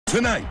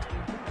Tonight,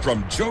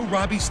 from Joe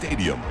Robbie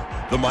Stadium,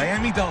 the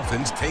Miami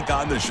Dolphins take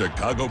on the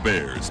Chicago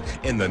Bears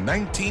in the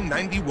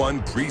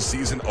 1991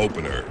 preseason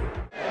opener.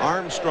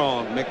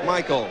 Armstrong,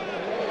 McMichael,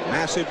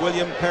 Massive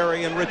William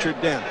Perry, and Richard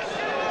Dent.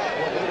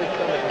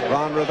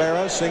 Ron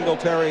Rivera,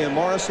 Singletary, and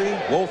Morrissey,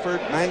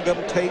 Wolford, Mangum,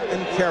 Tate,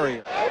 and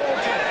Carrier.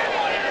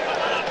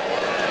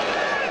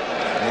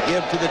 They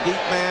give to the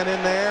deep man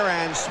in there,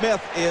 and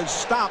Smith is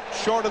stopped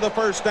short of the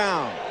first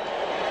down.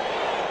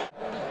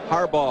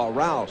 Harbaugh,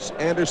 Rouse,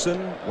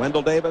 Anderson,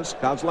 Wendell Davis,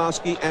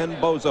 Kozlowski, and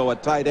Bozo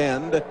at tight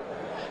end.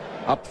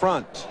 Up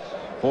front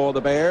for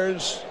the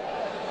Bears,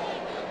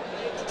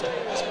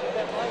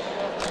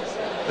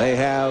 they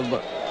have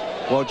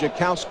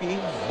Wojciechowski,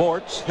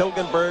 Bortz,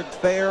 Hilgenberg,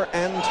 Thayer,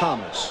 and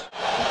Thomas.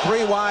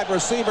 3 wide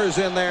receivers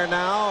in there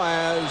now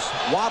as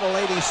Waddle,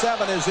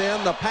 87, is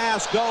in. The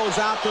pass goes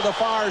out to the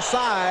far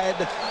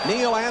side.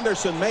 Neil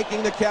Anderson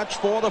making the catch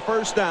for the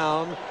first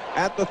down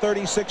at the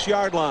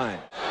 36-yard line.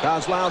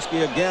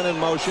 Kozlowski again in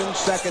motion.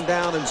 2nd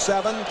down and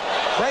 7.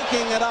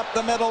 Breaking it up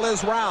the middle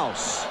is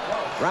Rouse.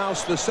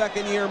 Rouse, the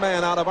second-year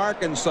man out of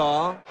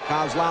Arkansas.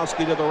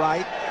 Kozlowski to the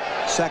right.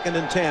 2nd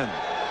and 10.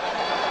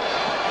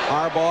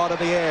 Harbaugh to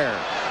the air,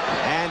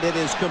 and it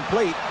is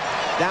complete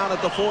down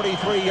at the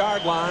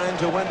 43-yard line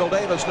to Wendell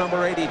Davis,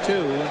 number 82.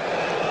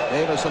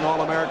 Davis, an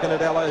All-American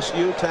at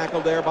LSU,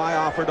 tackled there by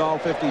Offerdahl,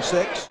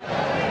 56.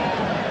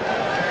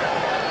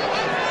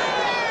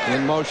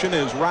 In motion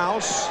is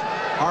Rouse.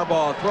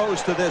 Harbaugh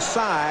throws to this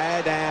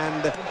side,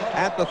 and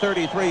at the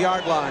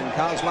 33-yard line,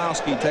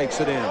 Kozlowski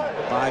takes it in.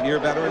 5-year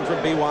veteran from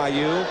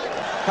BYU.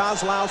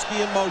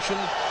 Kozlowski in motion,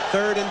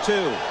 3rd and 2.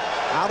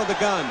 Out of the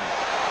gun,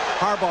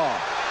 Harbaugh.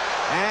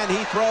 And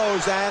he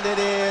throws, and it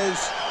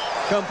is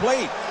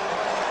complete.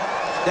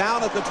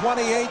 Down at the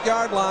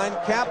 28-yard line,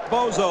 Cap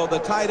Bozo, the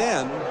tight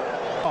end.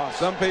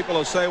 Some people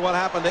will say, what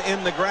happened to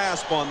in the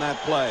grasp on that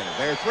play?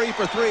 They're 3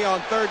 for 3 on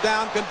 3rd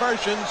down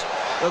conversions.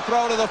 The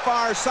throw to the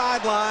far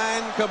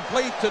sideline,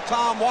 complete to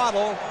Tom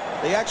Waddle,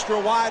 the extra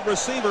wide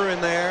receiver in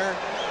there.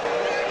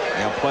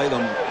 They'll play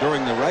them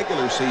during the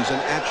regular season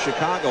at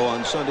Chicago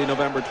on Sunday,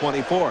 November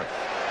 24th.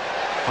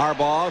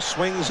 Harbaugh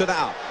swings it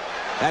out.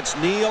 That's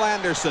Neil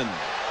Anderson.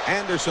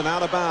 Anderson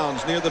out of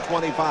bounds near the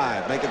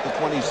 25. Make it the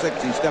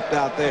 26. He stepped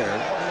out there.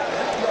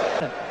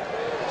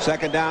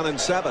 2nd down and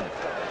 7.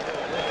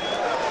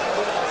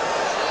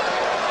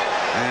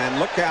 And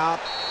look out.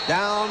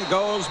 Down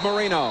goes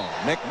Marino.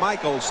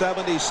 McMichael,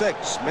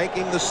 76,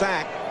 making the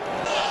sack.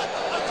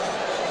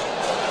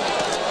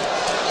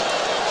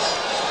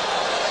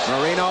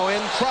 Marino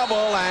in trouble,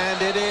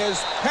 and it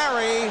is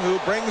Perry who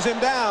brings him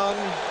down.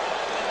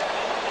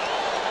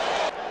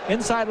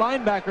 Inside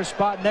linebacker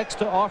spot next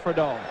to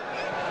Offerdahl.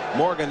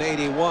 Morgan,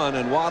 81,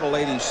 and Waddle,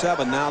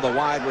 87, now the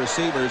wide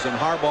receivers, and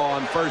Harbaugh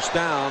on 1st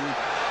down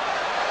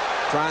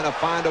trying to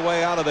find a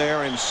way out of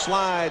there, and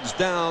slides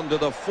down to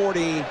the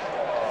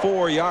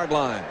 44-yard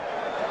line.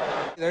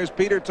 There's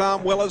Peter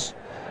Tom Willis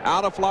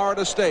out of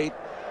Florida State,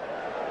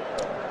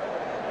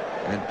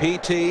 and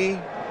PT,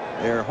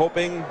 they're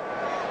hoping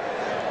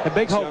the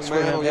big hopes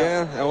for him.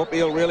 Yeah, I hope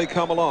he'll really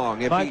come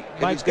along. If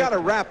he's got a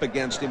rap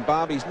against him,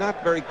 Bob, he's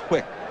not very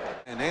quick.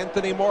 And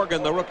Anthony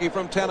Morgan, the rookie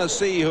from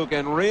Tennessee, who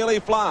can really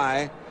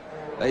fly.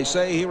 They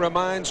say he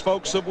reminds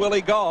folks of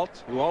Willie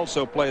Gault, who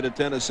also played at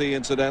Tennessee,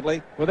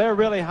 incidentally. Well, they're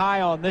really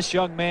high on this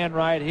young man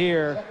right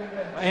here.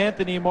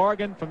 Anthony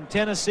Morgan from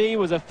Tennessee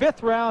was a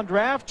 5th-round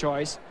draft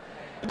choice.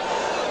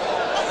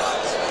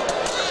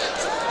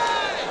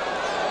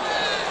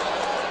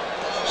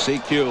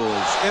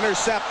 CQ's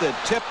intercepted,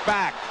 tipped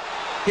back.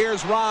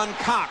 Here's Ron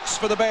Cox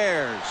for the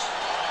Bears.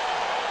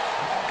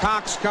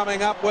 Cox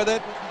coming up with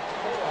it.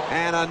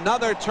 And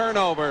another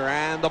turnover,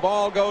 and the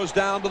ball goes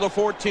down to the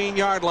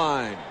 14-yard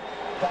line.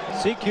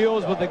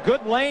 CQ's with a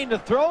good lane to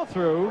throw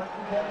through.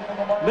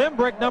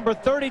 Limbrick, number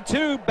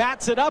 32,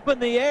 bats it up in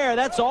the air.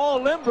 That's all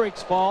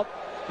Limbrick's fault.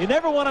 You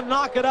never want to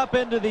knock it up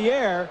into the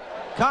air.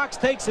 Cox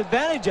takes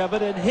advantage of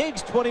it, and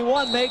Higgs,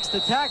 21, makes the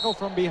tackle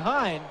from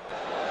behind.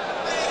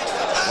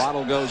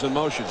 Waddle goes in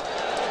motion.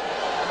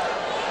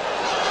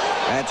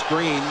 That's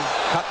Green,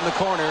 cut in the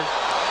corner,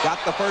 got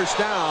the first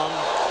down.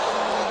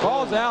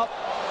 Ball's out.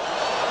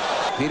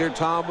 Peter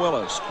Tom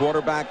Willis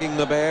quarterbacking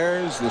the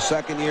Bears, the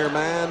 2nd-year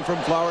man from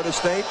Florida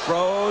State,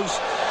 throws,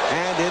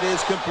 and it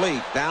is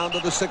complete. Down to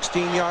the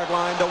 16-yard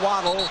line to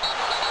Waddle,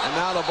 and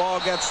now the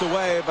ball gets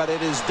away, but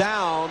it is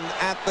down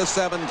at the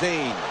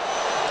 17.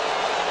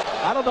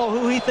 I don't know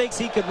who he thinks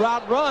he could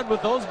route run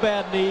with those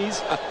bad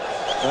knees.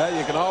 Well,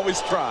 you can always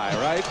try,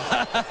 right?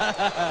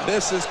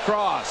 This is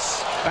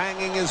Cross,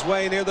 banging his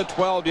way near the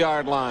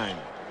 12-yard line.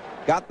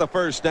 Got the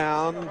first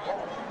down.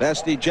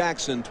 Bestie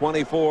Jackson,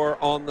 24,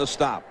 on the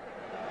stop.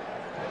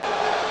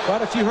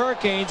 Quite a few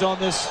Hurricanes on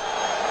this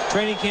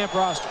training camp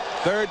roster.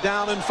 3rd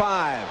down and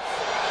 5.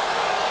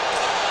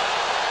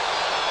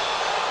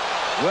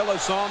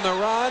 Willis on the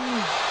run,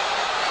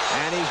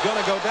 and he's going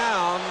to go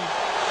down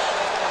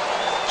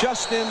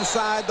just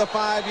inside the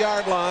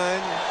 5-yard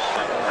line.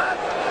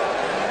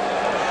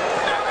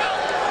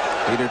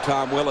 Peter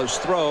Tom Willis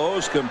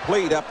throws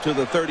complete up to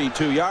the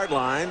 32-yard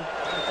line.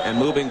 And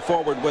moving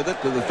forward with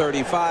it to the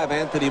 35,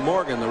 Anthony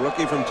Morgan, the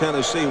rookie from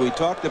Tennessee. We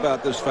talked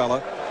about this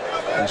fella.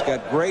 He's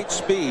got great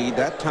speed.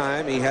 That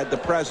time he had the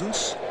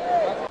presence.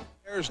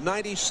 There's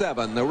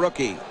 97, the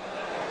rookie.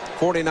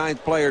 49th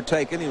player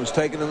taken. He was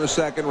taken in the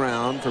second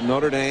round from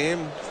Notre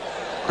Dame.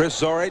 Chris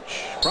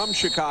Zorich from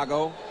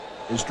Chicago.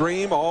 His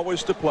dream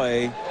always to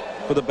play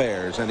for the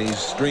Bears, and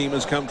his dream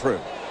has come true.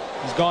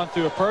 He's gone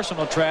through a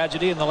personal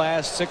tragedy in the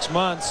last 6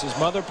 months. His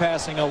mother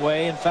passing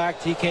away. In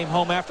fact, he came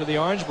home after the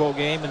Orange Bowl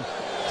game and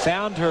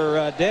found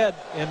her dead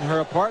in her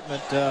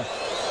apartment.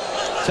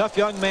 Tough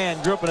young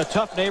man, grew up in a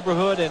tough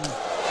neighborhood, and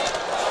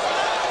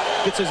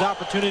gets his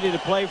opportunity to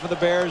play for the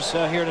Bears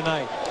here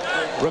tonight.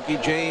 Rookie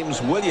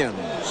James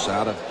Williams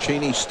out of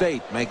Cheney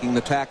State making the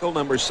tackle,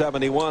 number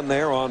 71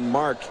 there on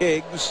Mark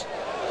Higgs.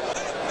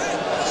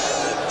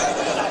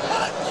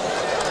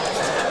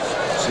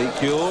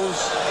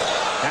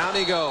 CQs. Down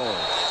he goes.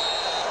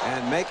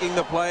 And making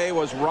the play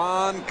was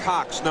Ron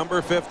Cox,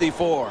 number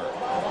 54.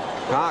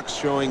 Cox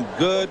showing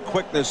good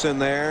quickness in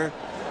there.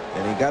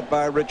 And he got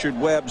by Richard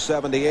Webb,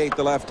 78,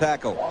 the left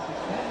tackle.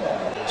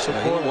 So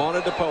he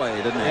wanted to play,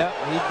 didn't he? Yeah,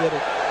 he did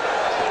it.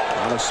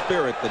 A lot of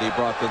spirit that he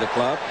brought to the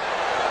club.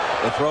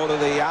 The throw to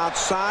the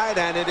outside,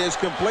 and it is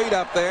complete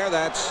up there.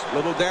 That's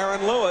little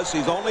Darren Lewis.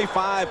 He's only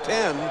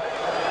 5'10".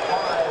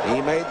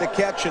 He made the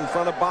catch in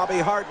front of Bobby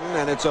Harton,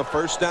 and it's a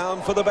first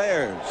down for the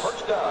Bears.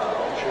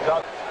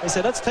 They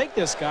said, let's take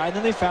this guy, and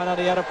then they found out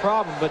he had a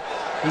problem. But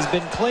he's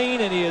been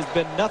clean, and he has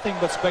been nothing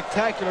but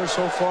spectacular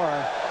so far.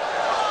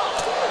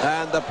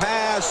 And the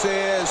pass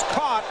is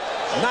caught.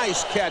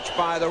 Nice catch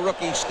by the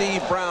rookie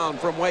Steve Brown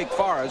from Wake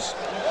Forest.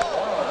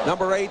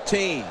 Number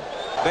 18.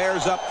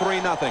 Bears up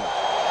 3-0.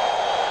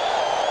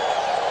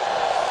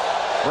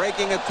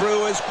 Breaking it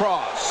through is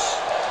Cross.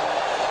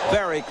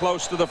 Very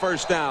close to the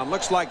first down.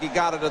 Looks like he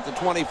got it at the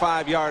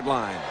 25-yard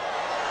line.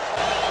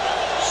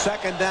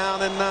 Second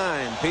down and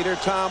 9. Peter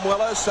Tom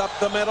Willis up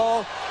the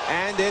middle,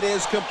 and it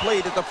is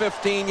complete at the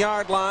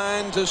 15-yard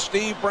line to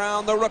Steve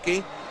Brown, the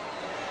rookie.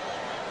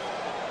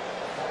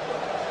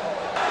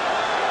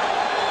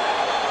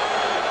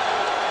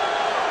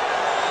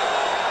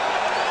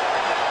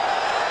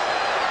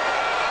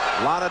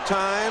 A lot of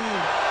time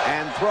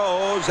and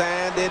throws,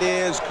 and it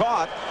is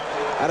caught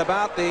at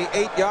about the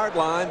 8-yard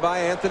line by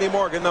Anthony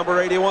Morgan, number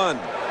 81.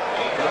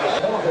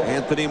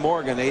 Anthony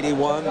Morgan,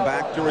 81,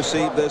 back to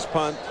receive this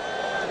punt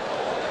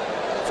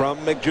from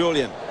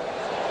McJulian.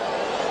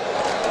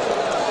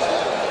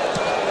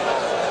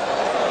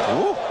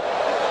 Woo.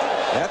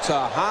 That's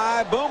a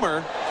high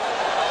boomer,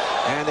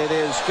 and it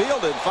is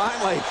fielded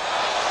finally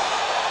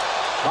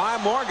by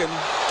Morgan.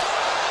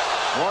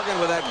 Morgan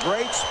with that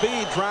great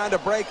speed trying to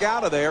break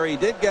out of there. He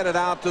did get it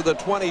out to the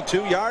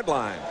 22-yard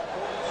line.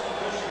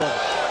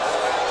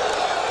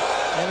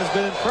 And has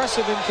been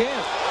impressive in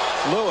camp.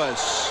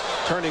 Lewis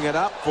turning it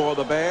up for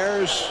the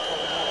Bears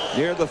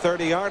near the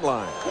 30-yard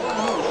line.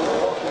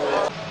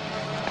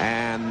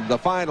 And the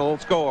final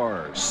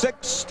score,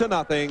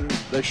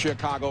 6-0, the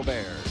Chicago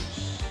Bears.